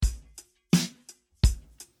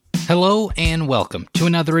Hello and welcome to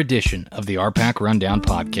another edition of the RPAC Rundown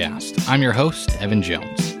Podcast. I'm your host, Evan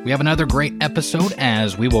Jones. We have another great episode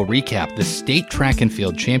as we will recap the State Track and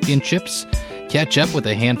Field Championships, catch up with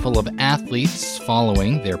a handful of athletes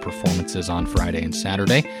following their performances on Friday and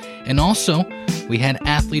Saturday, and also we had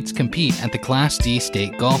athletes compete at the Class D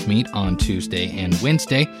State Golf Meet on Tuesday and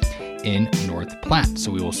Wednesday in North Platte, so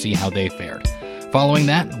we will see how they fared. Following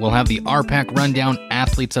that, we'll have the RPAC Rundown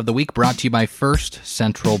Athletes of the Week brought to you by First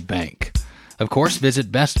Central Bank. Of course,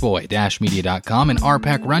 visit bestboy-media.com and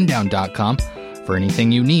rpacrundown.com for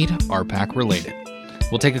anything you need RPAC related.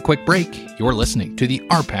 We'll take a quick break. You're listening to the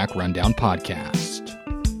RPAC Rundown Podcast.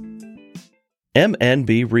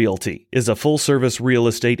 MNB Realty is a full-service real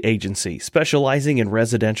estate agency specializing in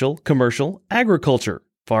residential, commercial, agriculture,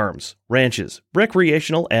 farms, ranches,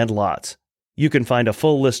 recreational, and lots. You can find a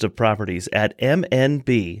full list of properties at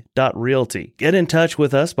mnb.realty. Get in touch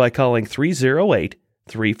with us by calling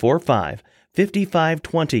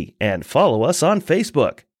 308-345-5520 and follow us on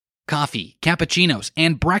Facebook. Coffee, cappuccinos,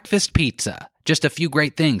 and breakfast pizza. Just a few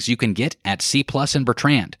great things you can get at C Plus and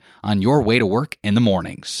Bertrand on your way to work in the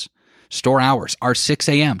mornings. Store hours are 6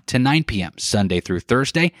 a.m. to 9 p.m. Sunday through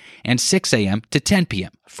Thursday and 6 a.m. to 10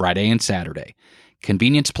 p.m. Friday and Saturday.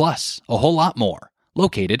 Convenience plus, a whole lot more.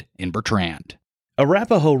 Located in Bertrand.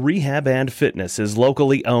 Arapahoe Rehab and Fitness is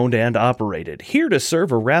locally owned and operated, here to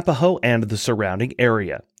serve Arapahoe and the surrounding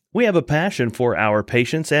area. We have a passion for our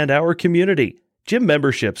patients and our community. Gym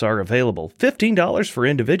memberships are available, $15 for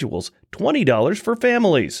individuals, $20 for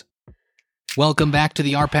families. Welcome back to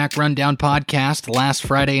the RPAC Rundown Podcast. Last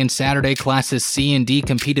Friday and Saturday, Classes C and D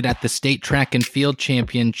competed at the State Track and Field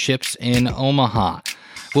Championships in Omaha.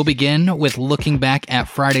 We'll begin with looking back at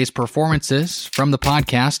Friday's performances from the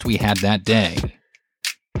podcast we had that day.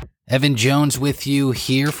 Evan Jones with you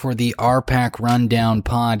here for the RPAC Rundown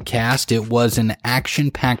Podcast. It was an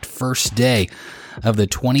action-packed first day of the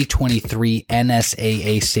 2023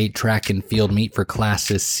 NSAA State Track and Field Meet for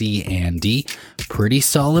Classes C and D. Pretty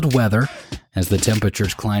solid weather as the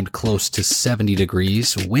temperatures climbed close to 70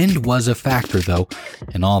 degrees. Wind was a factor, though,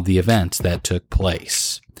 in all the events that took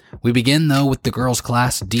place. We begin, though, with the girls'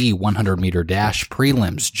 Class D 100-meter dash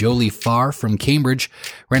prelims. Jolie Farr from Cambridge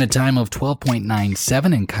ran a time of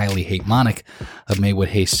 12.97, and Kylie Haight-Monick of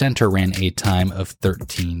Maywood-Hayes Center ran a time of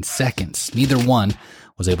 13 seconds. Neither one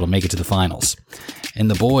was able to make it to the finals. In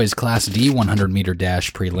the boys' Class D 100-meter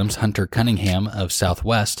dash prelims, Hunter Cunningham of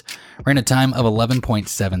Southwest ran a time of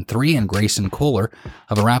 11.73, and Grayson Kohler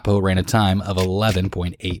of Arapahoe ran a time of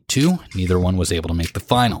 11.82. Neither one was able to make the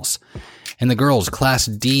finals. In the girls' Class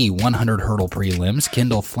D 100 hurdle prelims,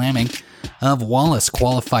 Kendall Flaming of Wallace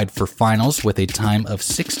qualified for finals with a time of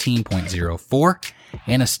 16.04.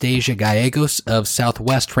 Anastasia Gallegos of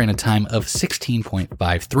Southwest ran a time of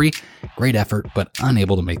 16.53. Great effort, but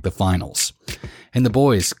unable to make the finals. In the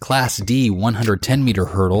boys' Class D 110-meter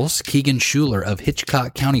hurdles, Keegan Schuler of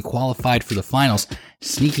Hitchcock County qualified for the finals,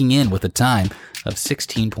 sneaking in with a time of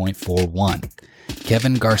 16.41.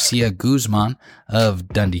 Kevin Garcia Guzman of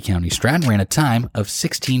Dundee County Stratton ran a time of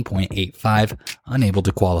 16.85, unable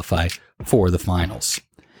to qualify for the finals.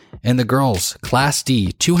 In the girls' Class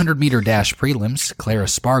D 200-meter dash prelims, Clara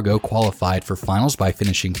Spargo qualified for finals by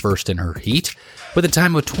finishing first in her heat with a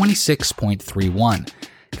time of 26.31.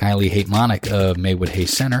 Kylie Haight-Monick of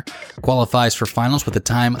Maywood-Hayes Center qualifies for finals with a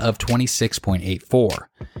time of 26.84.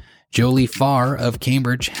 Jolie Farr of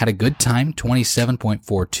Cambridge had a good time,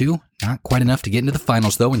 27.42. Not quite enough to get into the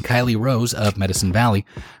finals, though, and Kylie Rose of Medicine Valley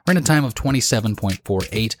ran a time of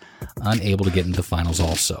 27.48, unable to get into the finals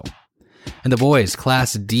also. In the boys'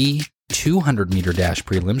 Class D 200-meter dash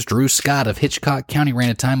prelims, Drew Scott of Hitchcock County ran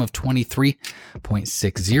a time of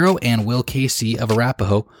 23.60, and Will Cacy of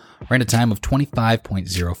Arapahoe ran a time of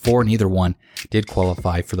 25.04. Neither one did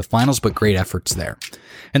qualify for the finals, but great efforts there.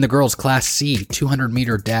 In the girls' Class C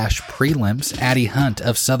 200-meter dash prelims, Addie Hunt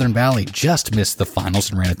of Southern Valley just missed the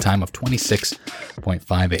finals and ran a time of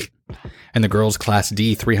 26.58. In the girls' Class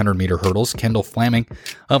D 300-meter hurdles, Kendall Flaming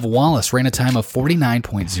of Wallace ran a time of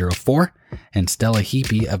 49.04, and Stella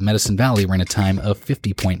Heapy of Medicine Valley ran a time of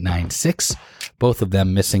 50.96, both of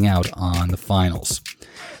them missing out on the finals.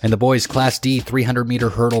 In the boys' Class D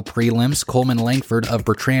 300-meter hurdle prelims, Coleman Langford of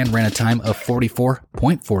Bertrand ran a time of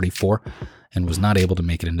 44.44 and was not able to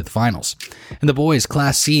make it into the finals. In the boys'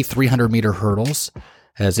 Class C 300-meter hurdles,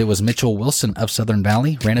 as it was Mitchell Wilson of Southern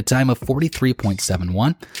Valley, ran a time of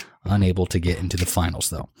 43.71, unable to get into the finals,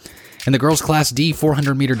 though. In the girls' Class D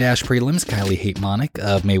 400-meter dash prelims, Kylie Haight-Monick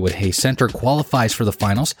of Maywood-Hayes Center qualifies for the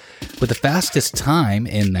finals with the fastest time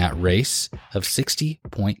in that race of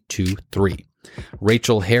 60.23.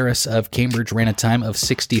 Rachel Harris of Cambridge ran a time of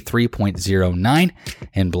 63.09,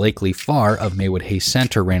 and Blakely Farr of Maywood-Hayes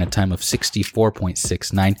Center ran a time of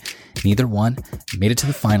 64.69. Neither one made it to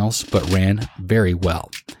the finals, but ran very well.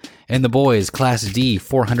 In the boys' Class D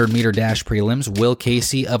 400-meter dash prelims, Will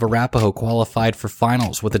Cacy of Arapahoe qualified for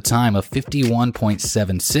finals with a time of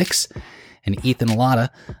 51.76, and Ethan Latta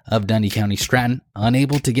of Dundee County Stratton,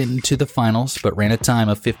 unable to get into the finals, but ran a time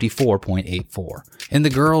of 54.84. In the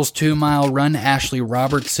girls' 2-mile run, Ashley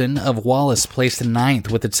Robertson of Wallace placed 9th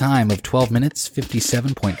with a time of 12 minutes,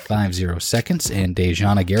 57.50 seconds, and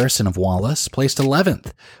Dejana Garrison of Wallace placed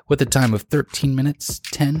 11th with a time of 13 minutes,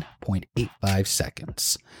 10.85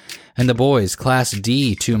 seconds. In the boys' Class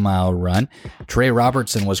D 2-mile run, Trey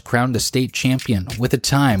Robertson was crowned the state champion with a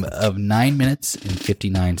time of 9 minutes and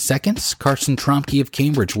 59 seconds. Carson Tromke of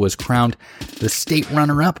Cambridge was crowned the state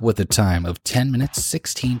runner-up with a time of 10 minutes,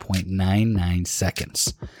 16.99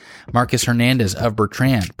 seconds. Marcus Hernandez of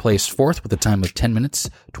Bertrand placed 4th with a time of 10 minutes,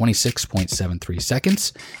 26.73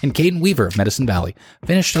 seconds. And Caden Weaver of Medicine Valley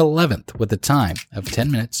finished 11th with a time of 10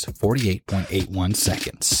 minutes, 48.81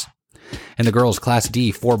 seconds. In the girls' Class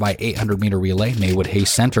D 4x800 meter relay, Maywood-Hayes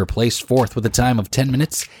Center placed 4th with a time of 10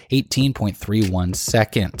 minutes, 18.31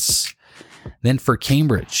 seconds. Then for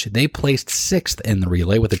Cambridge, they placed 6th in the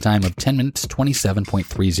relay with a time of 10 minutes,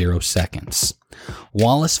 27.30 seconds.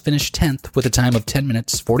 Wallace finished 10th with a time of 10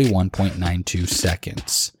 minutes, 41.92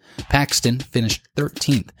 seconds. Paxton finished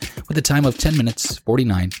 13th with a time of 10 minutes,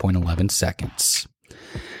 49.11 seconds.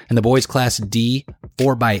 In the boys' Class D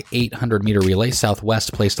 4x800 meter relay,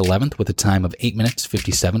 Southwest placed 11th with a time of 8 minutes,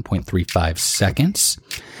 57.35 seconds.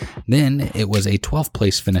 Then it was a 12th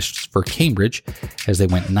place finish for Cambridge as they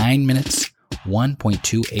went 9 minutes,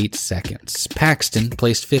 1.28 seconds. Paxton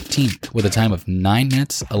placed 15th with a time of 9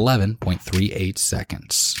 minutes, 11.38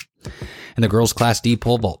 seconds. In the girls' Class D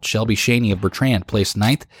pole vault, Shelby Shaney of Bertrand placed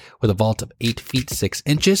 9th with a vault of 8 feet 6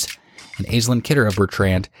 inches, and Aislinn Kidder of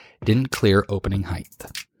Bertrand didn't clear opening height.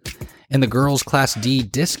 In the girls' Class D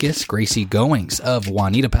discus, Gracie Goings of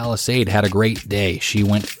Juanita Palisade had a great day. She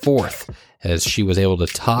went 4th as she was able to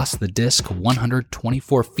toss the disc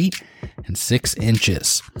 124 feet and 6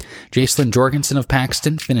 inches. Jacelyn Jorgensen of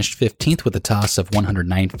Paxton finished 15th with a toss of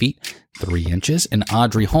 109 feet, 3 inches, and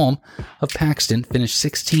Audrey Holm of Paxton finished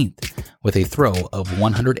 16th with a throw of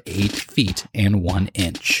 108 feet and 1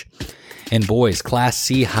 inch. In boys' Class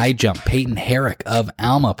C high jump, Peyton Herrick of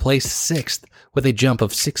Alma placed 6th with a jump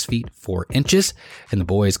of 6 feet 4 inches. In the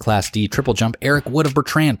boys' Class D triple jump, Eric Wood of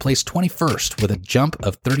Bertrand placed 21st with a jump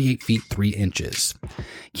of 38 feet 3 inches.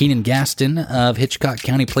 Keenan Gaston of Hitchcock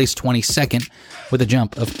County placed 22nd with a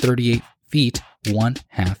jump of 38 feet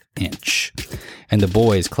 1/2 inch. In the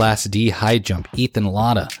boys' Class D high jump, Ethan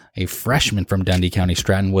Latta, a freshman from Dundee County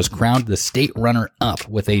Stratton, was crowned the state runner-up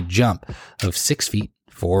with a jump of 6 feet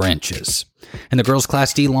 4 inches. In the girls'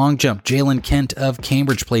 Class D long jump, Jalen Kent of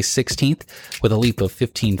Cambridge placed 16th with a leap of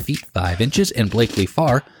 15 feet 5 inches, and Blakely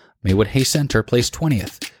Farr, Maywood-Hayes Center, placed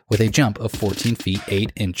 20th with a jump of 14 feet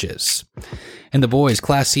 8 inches. In the boys'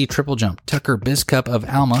 Class C triple jump, Tucker Biscup of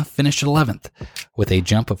Alma finished 11th with a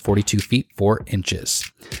jump of 42 feet 4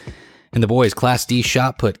 inches. In the boys' Class D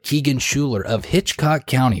shot put, Keegan Schuler of Hitchcock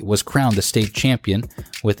County was crowned the state champion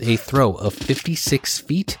with a throw of 56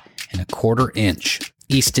 feet and a 1/4 inch.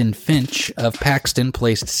 Easton Finch of Paxton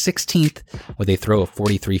placed 16th with a throw of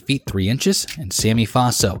 43 feet 3 inches, and Sammy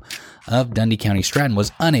Faso of Dundee County Stratton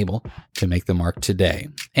was unable to make the mark today.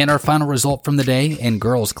 And our final result from the day in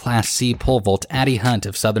girls' Class C pole vault, Addie Hunt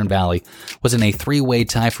of Southern Valley was in a 3-way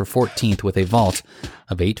tie for 14th with a vault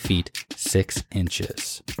of 8 feet 6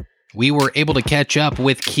 inches. We were able to catch up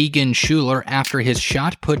with Keegan Schuler after his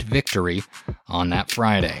shot put victory on that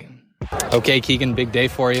Friday. Okay, Keegan, big day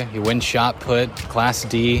for you. You win shot put, Class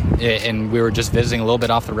D, and we were just visiting a little bit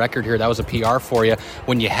off the record here. That was a PR for you.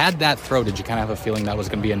 When you had that throw, did you kind of have a feeling that was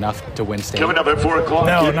going to be enough to win state? Coming up at 4 o'clock,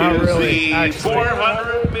 no, not really. The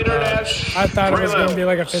 400-meter dash. I thought it was going to be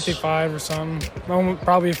like a 55 or something,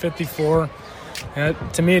 probably a 54. And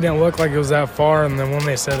to me, it didn't look like it was that far, and then when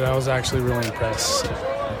they said it, I was actually really impressed.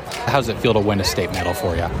 How does it feel to win a state medal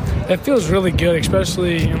for you? It feels really good,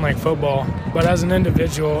 especially in like football. But as an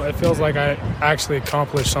individual, it feels like I actually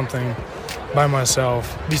accomplished something by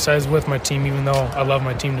myself, besides with my team, even though I love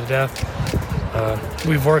my team to death.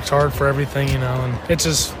 We've worked hard for everything, and it's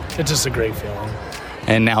just a great feeling.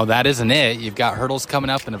 And now that isn't it. You've got hurdles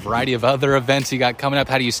coming up and a variety of other events you got coming up.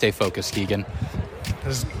 How do you stay focused, Keegan?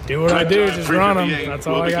 Just do what I do, just run them. That's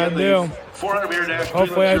all I got to do.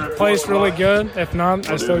 Hopefully I placed really good. If not,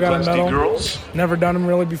 I still got a medal. Never done them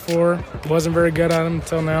really before. Wasn't very good at them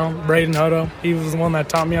until now. Braden Hutto, he was the one that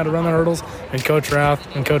taught me how to run the hurdles, and Coach Rath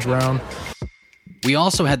and Coach Brown. We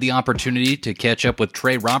also had the opportunity to catch up with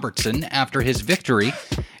Trey Robertson after his victory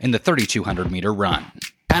in the 3,200-meter run.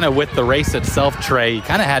 Kind of with the race itself, Trey, you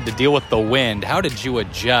kind of had to deal with the wind. How did you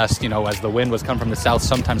adjust, as the wind was coming from the south,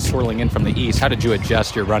 sometimes swirling in from the east? How did you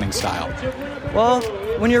adjust your running style? Well,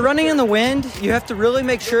 when you're running in the wind, you have to really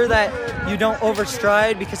make sure that you don't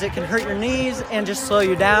overstride because it can hurt your knees and just slow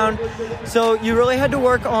you down. So you really had to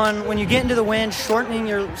work on, when you get into the wind, shortening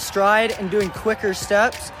your stride and doing quicker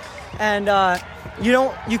steps. And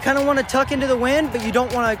you kind of want to tuck into the wind, but you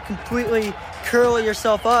don't want to completely curl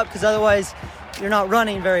yourself up because otherwise you're not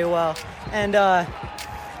running very well. And a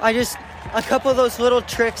couple of those little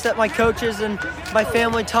tricks that my coaches and my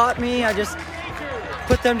family taught me, I just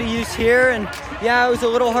put them to use here. And yeah, it was a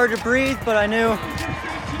little hard to breathe, but I knew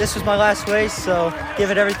this was my last race, so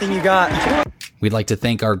give it everything you got. We'd like to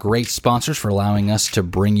thank our great sponsors for allowing us to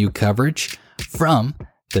bring you coverage from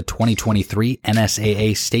the 2023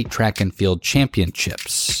 NSAA State Track and Field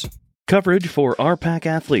Championships. Coverage for RPAC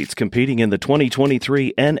athletes competing in the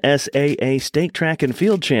 2023 NSAA State Track and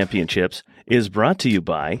Field Championships is brought to you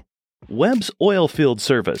by Webb's Oilfield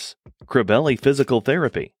Service, Cribelli Physical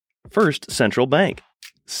Therapy, First Central Bank,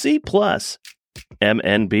 C+,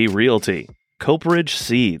 MNB Realty, Copridge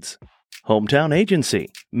Seeds, Hometown Agency,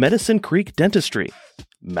 Medicine Creek Dentistry,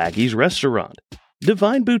 Maggie's Restaurant,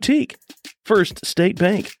 Divine Boutique, First State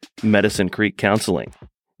Bank, Medicine Creek Counseling,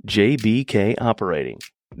 JBK Operating,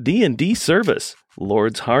 D&D Service,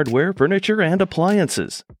 Lord's Hardware, Furniture and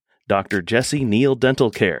Appliances, Dr. Jesse Neal Dental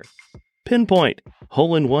Care, Pinpoint,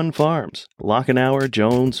 Hole-in-One Farms, Lockenauer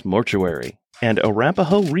Jones Mortuary, and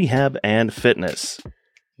Arapahoe Rehab and Fitness.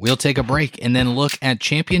 We'll take a break and then look at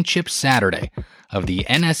Championship Saturday of the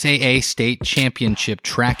NSAA State Championship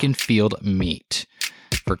Track and Field Meet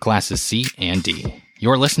for Classes C and D.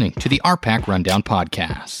 You're listening to the RPAC Rundown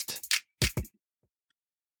Podcast.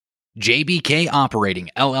 JBK Operating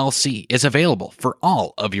LLC is available for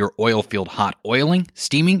all of your oilfield hot oiling,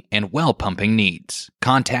 steaming, and well pumping needs.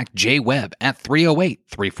 Contact J Webb at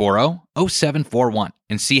 308-340-0741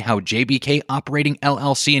 and see how JBK Operating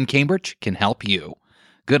LLC in Cambridge can help you.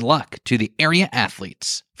 Good luck to the area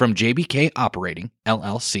athletes from JBK Operating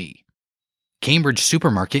LLC. Cambridge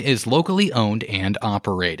Supermarket is locally owned and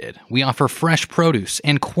operated. We offer fresh produce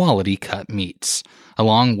and quality cut meats,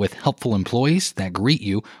 along with helpful employees that greet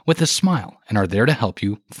you with a smile and are there to help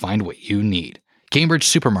you find what you need. Cambridge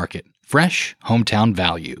Supermarket, fresh hometown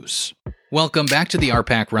values. Welcome back to the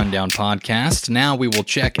RPAC Rundown Podcast. Now we will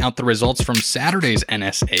check out the results from Saturday's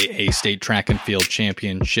NSAA State Track and Field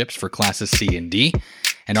Championships for Classes C and D,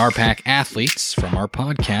 and RPAC athletes from our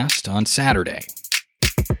podcast on Saturday.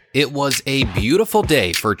 It was a beautiful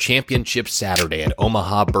day for Championship Saturday at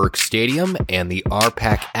Omaha Burke Stadium, and the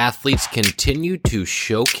RPAC athletes continue to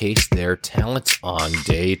showcase their talents on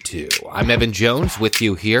day two. I'm Evan Jones with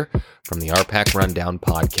you here from the RPAC Rundown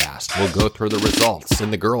Podcast. We'll go through the results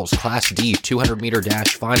in the girls' Class D 200-meter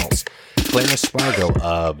dash finals. Clara Spargo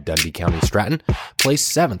of Dundee County Stratton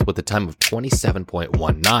placed 7th with a time of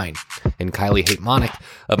 27.19, and Kylie Hitchcock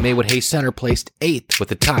of Maywood-Hayes Center placed 8th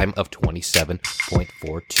with a time of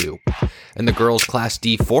 27.42. In the girls' Class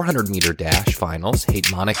D 400-meter dash finals,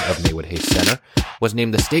 Hitchcock of Maywood-Hayes Center was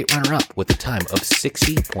named the state runner-up with a time of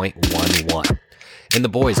 60.11. In the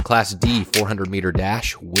boys' Class D 400-meter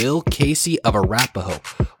dash, Will Cacy of Arapahoe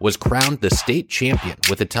was crowned the state champion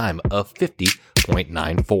with a time of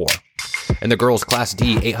 50.94. In the girls' Class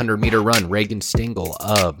D 800-meter run, Reagan Stengel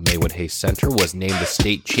of Maywood-Hayes Center was named the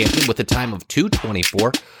state champion with a time of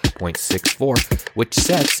 2:24.64, which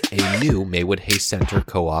sets a new Maywood-Hayes Center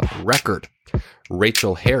co-op record.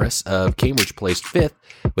 Rachel Harris of Cambridge placed 5th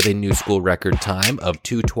with a new school record time of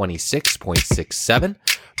 2:26.67.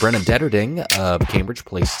 Brenna Detterding of Cambridge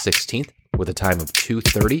placed 16th with a time of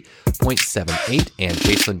 2:30.78, and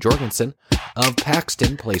Jacelyn Jorgensen of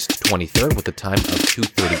Paxton placed 23rd with a time of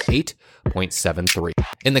 2:38.73.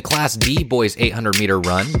 In the Class D boys 800-meter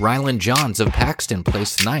run, Rylan Johns of Paxton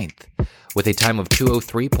placed 9th with a time of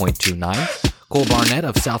 2:03.29. Cole Barnett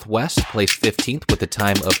of Southwest placed 15th with a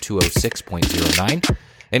time of 2:06.09.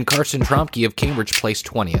 And Carson Tromke of Cambridge placed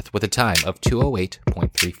 20th with a time of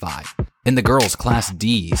 2:08.35. In the girls' Class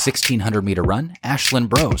D 1600-meter run, Ashlyn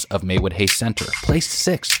Brose of Maywood-Hayes Center placed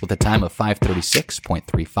 6th with a time of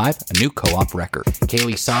 5:36.35, a new co-op record.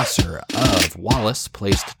 Kaylee Saucer of Wallace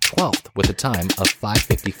placed 12th with a time of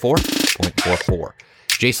 5:54.44.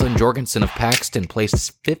 Jacelyn Jorgensen of Paxton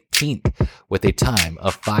placed 15th with a time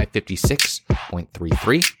of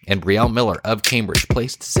 5:56.33, and Brielle Miller of Cambridge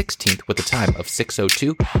placed 16th with a time of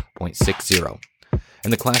 6:02.60.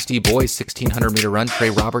 In the Class D boys 1600-meter run,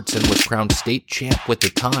 Trey Robertson was crowned state champ with a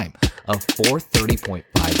time of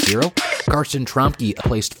 4:30.50, Carson Trumke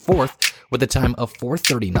placed 4th with a time of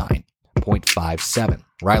 4:39.57.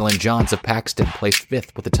 Rylan Johns of Paxton placed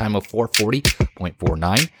 5th with a time of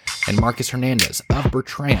 4:40.49. And Marcus Hernandez of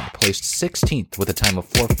Bertrand placed 16th with a time of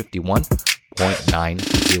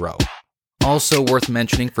 4:51.90. Also worth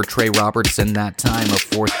mentioning for Trey Robertson, that time of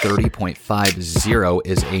 4:30.50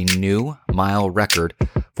 is a new mile record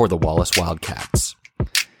for the Wallace Wildcats.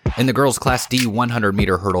 In the girls' Class D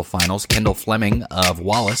 100-meter hurdle finals, Kendall Fleming of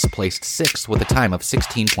Wallace placed 6th with a time of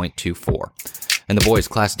 16.24. In the boys'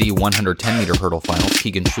 Class D 110-meter hurdle finals,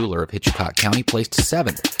 Keegan Schuler of Hitchcock County placed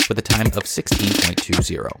 7th with a time of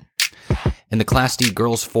 16.20. In the Class D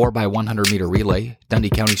girls 4x100-meter relay, Dundee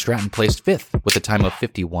County Stratton placed 5th with a time of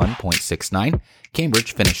 51.69.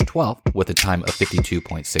 Cambridge finished 12th with a time of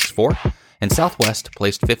 52.64. And Southwest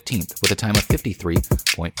placed 15th with a time of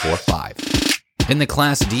 53.45. In the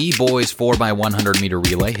Class D boys 4x100-meter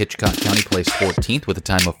relay, Hitchcock County placed 14th with a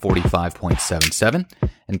time of 45.77,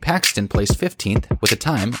 and Paxton placed 15th with a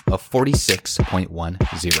time of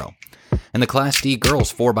 46.10. In the Class D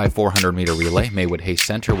girls 4x400-meter relay, Maywood-Hayes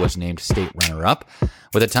Center was named state runner-up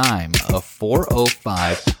with a time of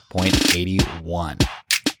 4:05.81.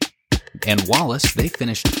 And Wallace, they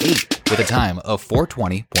finished 8th with a time of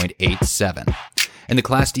 4:20.87. In the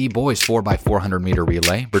Class D boys 4x400-meter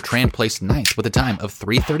relay, Bertrand placed 9th with a time of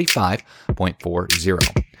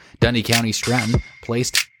 3:35.40. Dundee County Stratton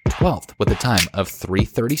placed 12th with a time of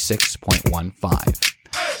 3:36.15.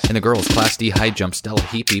 In the girls' Class D high jump, Stella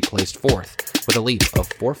Heapy placed 4th with a leap of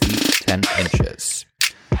 4 feet 10 inches.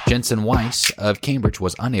 Jensen Weiss of Cambridge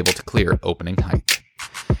was unable to clear opening height.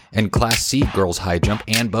 In Class C girls high jump,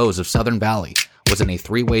 Ann Bowes of Southern Valley was in a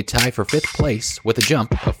 3-way tie for 5th place with a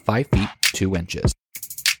jump of 5 feet 2 inches.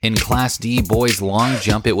 In Class D boys long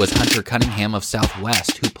jump, it was Hunter Cunningham of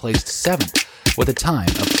Southwest who placed 7th with a time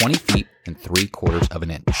of 20 feet and 3/4 of an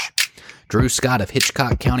inch. Drew Scott of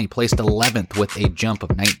Hitchcock County placed 11th with a jump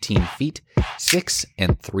of 19 feet, 6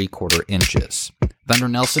 3/4 inches. Thunder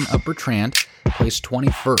Nelson of Bertrand placed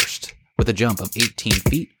 21st with a jump of 18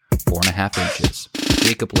 feet, 4.5 inches.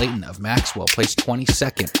 Jacob Layton of Maxwell placed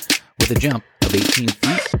 22nd with a jump of 18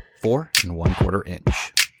 feet, 4 1/4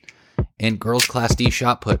 inch. In girls' Class D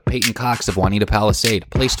shot put, Peyton Cox of Juanita Palisade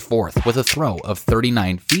placed 4th with a throw of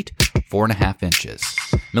 39 feet, 4.5 inches.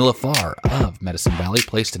 Mila Farr of Medicine Valley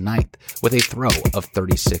placed 9th with a throw of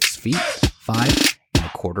 36 feet, 5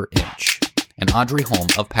 1/4 inch. And Audrey Holm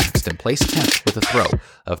of Paxton placed 10th with a throw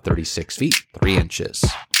of 36 feet, 3 inches.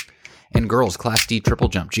 In girls' Class D triple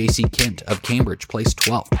jump, J.C. Kent of Cambridge placed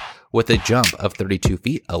 12th with a jump of 32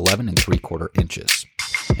 feet, 11 3/4 inches.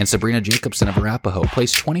 And Sabrina Jacobson of Arapahoe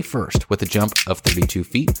placed 21st with a jump of 32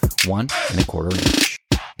 feet, 1 1/4 inch.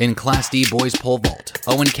 In Class D boys pole vault,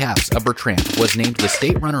 Owen Kaps of Bertrand was named the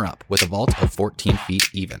state runner-up with a vault of 14 feet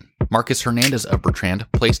even. Marcus Hernandez of Bertrand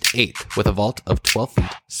placed 8th with a vault of 12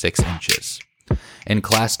 feet, 6 inches. In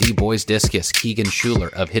Class D boys discus, Keegan Schuler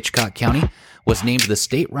of Hitchcock County was named the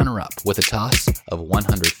state runner-up with a toss of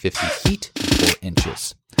 150 feet, 4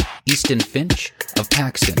 inches. Easton Finch of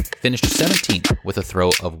Paxton finished 17th with a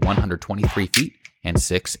throw of 123 feet and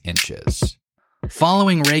 6 inches.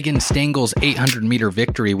 Following Reagan Stengel's 800-meter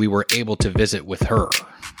victory, we were able to visit with her.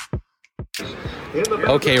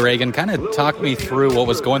 Okay, Reagan, kind of talk me through what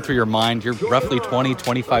was going through your mind. You're roughly 20,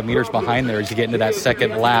 25 meters behind there as you get into that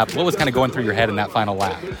second lap. What was kind of going through your head in that final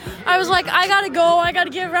lap? I was like, I got to go. I got to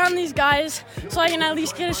get around these guys so I can at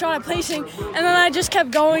least get a shot at placing. And then I just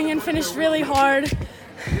kept going and finished really hard.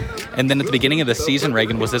 And then at the beginning of the season,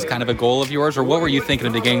 Reagan, was this kind of a goal of yours? Or what were you thinking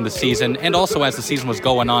at the beginning of the season? And also as the season was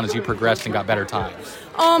going on, as you progressed and got better times?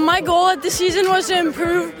 My goal at the season was to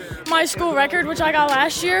improve my school record, which I got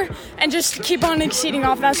last year, and just keep on exceeding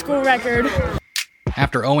off that school record.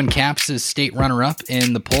 After Owen Kaps' state runner-up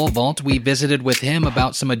in the pole vault, we visited with him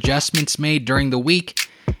about some adjustments made during the week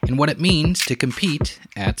and what it means to compete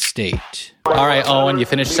at state. All right, Owen, you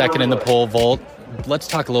finished second in the pole vault. Let's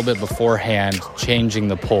talk a little bit beforehand, changing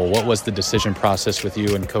the pole. What was the decision process with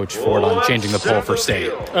you and Coach Ford on changing the pole for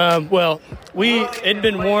state? It'd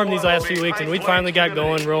been warm these last few weeks, and we finally got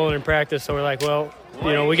going, rolling in practice. So we're like,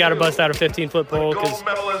 we got to bust out a 15-foot pole because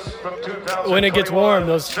when it gets warm,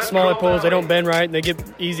 those smaller poles, they don't bend right, and they get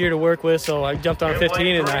easier to work with. So I jumped on a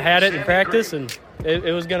 15, and I had it in practice, and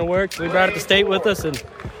it was going to work. So we brought it to state with us, and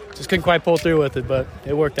just couldn't quite pull through with it, but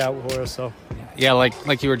it worked out for us. So. Yeah,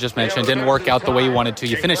 like you were just mentioning, it didn't work out the way you wanted to.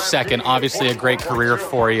 You finished second, obviously a great career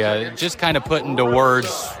for you. Just kind of put into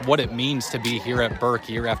words what it means to be here at Burke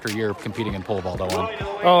year after year competing in pole vault, Owen.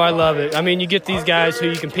 Oh, I love it. I mean, you get these guys who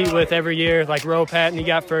you compete with every year, like Patton, he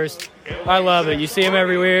got first. I love it. You see him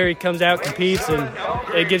everywhere. He comes out, competes, and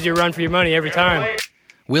it gives you a run for your money every time.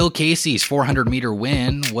 Will Cacy's 400-meter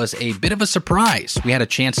win was a bit of a surprise. We had a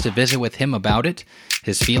chance to visit with him about it,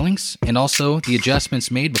 his feelings, and also the adjustments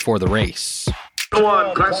made before the race.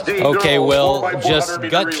 Okay, Will, just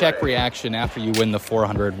gut check reaction after you win the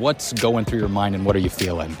 400. What's going through your mind and what are you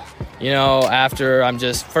feeling? You know, after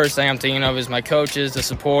first thing I'm thinking of is my coaches, the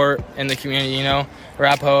support, and the community, you know.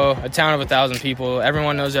 Arapahoe, a town of 1,000 people,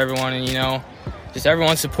 everyone knows everyone, and, you know, just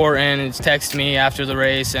everyone supporting and texted me after the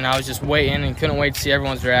race, and I was just waiting and couldn't wait to see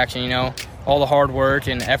everyone's reaction, you know. All the hard work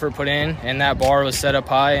and effort put in, and that bar was set up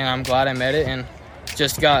high, and I'm glad I met it, and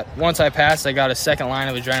once I passed, I got a second line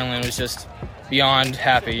of adrenaline. It was just beyond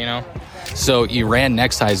happy, you know. So you ran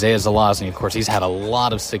next to Isaiah Zelazny. Of course, he's had a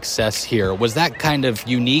lot of success here. Was that kind of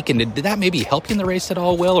unique, and did that maybe help you in the race at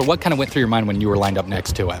all, Will? Or what kind of went through your mind when you were lined up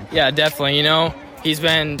next to him? Yeah, definitely. You know, he's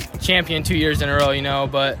been champion 2 years in a row, you know,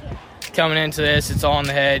 but coming into this, it's all in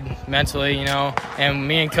the head mentally, you know. And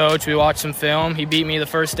me and Coach, we watched some film. He beat me the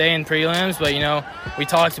first day in prelims, but, you know, we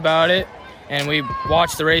talked about it. And we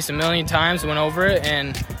watched the race a million times, went over it,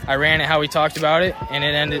 and I ran it how we talked about it, and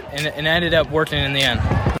it ended up working in the end.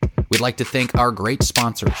 We'd like to thank our great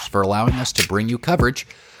sponsors for allowing us to bring you coverage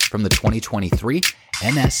from the 2023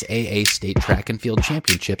 NSAA State Track and Field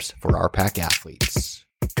Championships for RPAC athletes.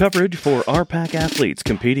 Coverage for RPAC athletes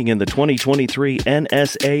competing in the 2023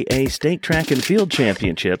 NSAA State Track and Field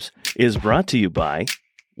Championships is brought to you by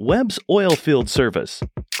Webb's Oilfield Service,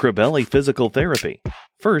 Cribelli Physical Therapy,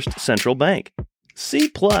 First Central Bank, C+,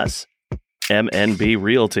 MNB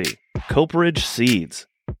Realty, Copridge Seeds,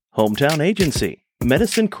 Hometown Agency,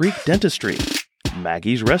 Medicine Creek Dentistry,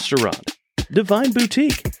 Maggie's Restaurant, Divine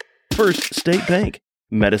Boutique, First State Bank,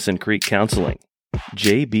 Medicine Creek Counseling,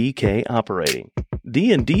 JBK Operating,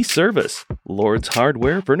 D&D Service, Lord's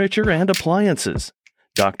Hardware, Furniture and Appliances,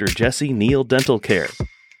 Dr. Jesse Neal Dental Care,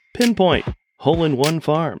 Pinpoint, Hole-in-One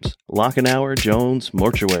Farms, Lockenauer Jones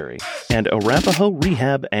Mortuary, and Arapahoe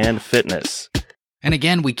Rehab and Fitness. And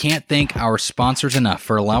again, we can't thank our sponsors enough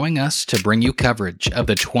for allowing us to bring you coverage of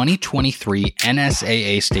the 2023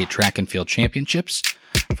 NSAA State Track and Field Championships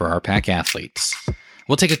for RPAC athletes.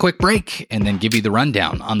 We'll take a quick break and then give you the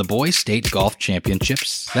rundown on the Boys State Golf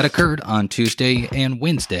Championships that occurred on Tuesday and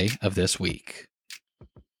Wednesday of this week.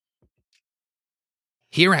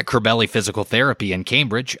 Here at Cribelli Physical Therapy in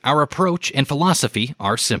Cambridge, our approach and philosophy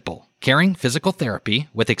are simple. Caring physical therapy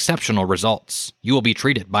with exceptional results. You will be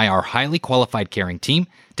treated by our highly qualified caring team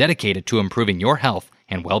dedicated to improving your health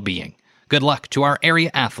and well-being. Good luck to our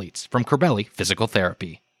area athletes from Cribelli Physical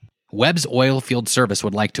Therapy. Webb's Oilfield Service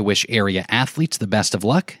would like to wish area athletes the best of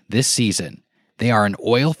luck this season. They are an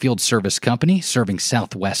oil field service company serving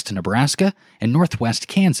southwest Nebraska and northwest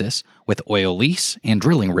Kansas with oil lease and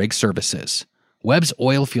drilling rig services. Webb's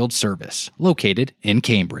Oilfield Service, located in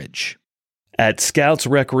Cambridge. At Scouts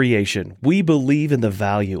Recreation, we believe in the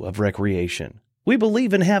value of recreation. We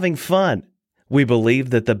believe in having fun. We believe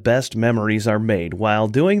that the best memories are made while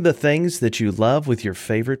doing the things that you love with your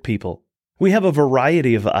favorite people. We have a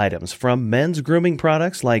variety of items from men's grooming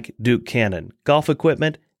products like Duke Cannon, golf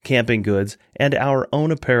equipment, camping goods, and our own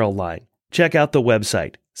apparel line. Check out the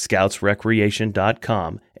website,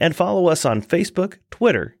 scoutsrecreation.com, and follow us on Facebook,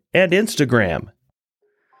 Twitter, and Instagram.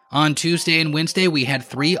 On Tuesday and Wednesday, we had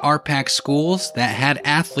 3 RPAC schools that had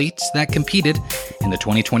athletes that competed in the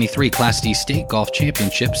 2023 Class D State Golf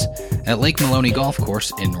Championships at Lake Maloney Golf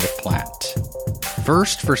Course in North Platte.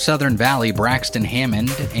 First, for Southern Valley, Braxton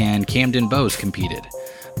Hammond and Camden Bowes competed.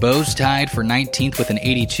 Bowes tied for 19th with an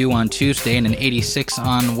 82 on Tuesday and an 86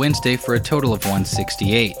 on Wednesday for a total of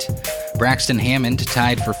 168. Braxton Hammond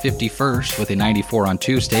tied for 51st with a 94 on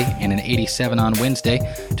Tuesday and an 87 on Wednesday,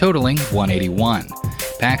 totaling 181.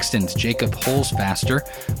 Paxton's Jacob Holzfaster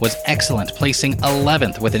was excellent, placing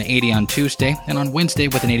 11th with an 80 on Tuesday and on Wednesday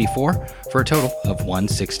with an 84 for a total of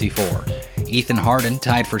 164. Ethan Harden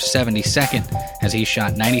tied for 72nd as he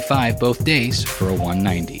shot 95 both days for a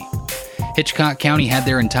 190. Hitchcock County had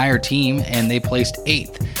their entire team and they placed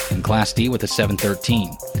 8th in Class D with a 713.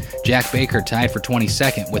 Jack Baker tied for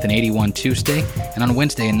 22nd with an 81 Tuesday and on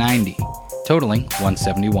Wednesday a 90, totaling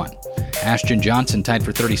 171. Ashton Johnson tied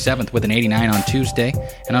for 37th with an 89 on Tuesday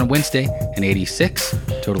and on Wednesday an 86,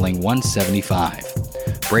 totaling 175.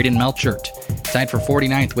 Braden Melchert tied for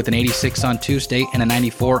 49th with an 86 on Tuesday and a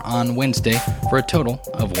 94 on Wednesday for a total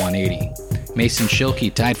of 180. Mason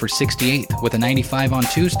Schilke tied for 68th with a 95 on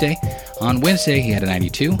Tuesday. On Wednesday, he had a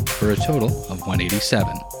 92 for a total of 187.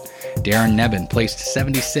 Darren Nebben placed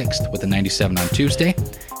 76th with a 97 on Tuesday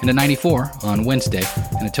and a 94 on Wednesday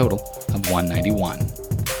and a total of 191.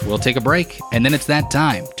 We'll take a break, and then it's that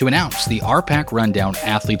time to announce the RPAC Rundown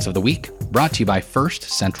Athletes of the Week, brought to you by First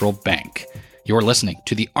Central Bank. You're listening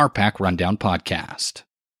to the RPAC Rundown Podcast.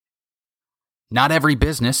 Not every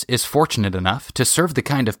business is fortunate enough to serve the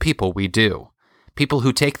kind of people we do. People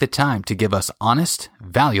who take the time to give us honest,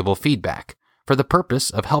 valuable feedback for the purpose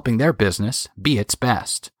of helping their business be its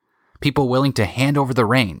best. People willing to hand over the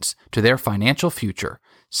reins to their financial future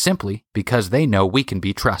simply because they know we can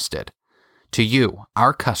be trusted. To you,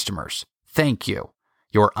 our customers, thank you.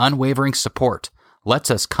 Your unwavering support lets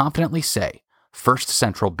us confidently say First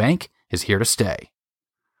Central Bank is here to stay.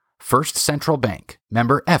 First Central Bank,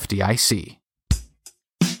 member FDIC.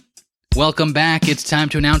 Welcome back. It's time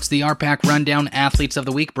to announce the RPAC Rundown Athletes of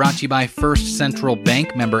the Week, brought to you by First Central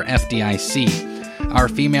Bank, member FDIC. Our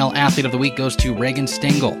female athlete of the week goes to Reagan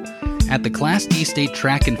Stengel. At the Class D State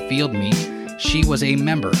Track and Field Meet, she was a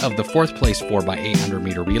member of the 4th place 4x800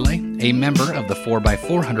 meter relay, a member of the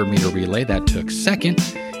 4x400 meter relay that took second,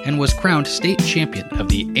 and was crowned state champion of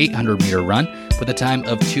the 800 meter run with a time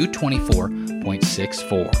of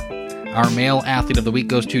 2:24.64. Our male athlete of the week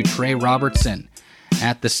goes to Trey Robertson.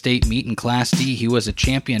 At the state meet in Class D, he was a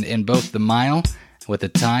champion in both the mile with a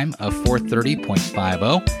time of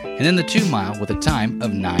 4:30.50 and in the 2 mile with a time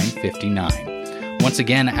of 9:59. Once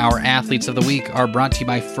again, our athletes of the week are brought to you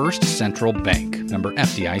by First Central Bank, member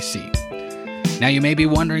FDIC. Now you may be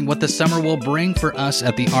wondering what the summer will bring for us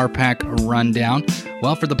at the RPAC Rundown.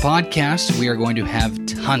 Well, for the podcast, we are going to have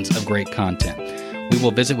tons of great content. We will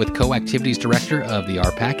visit with co-activities director of the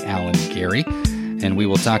RPAC, Alan Gary, and we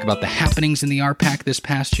will talk about the happenings in the RPAC this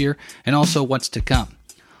past year and also what's to come.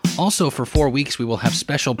 Also, for 4 weeks, we will have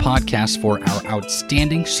special podcasts for our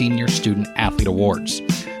Outstanding Senior Student Athlete Awards.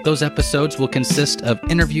 Those episodes will consist of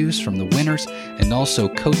interviews from the winners and also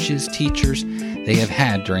coaches, teachers they have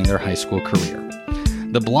had during their high school career.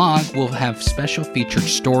 The blog will have special featured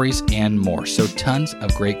stories and more, so tons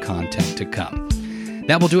of great content to come.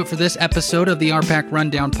 That will do it for this episode of the RPAC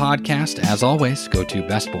Rundown podcast. As always, go to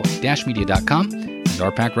bestboy-media.com and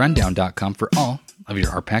rpacrundown.com for all of your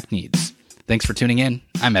RPAC needs. Thanks for tuning in.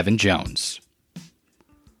 I'm Evan Jones.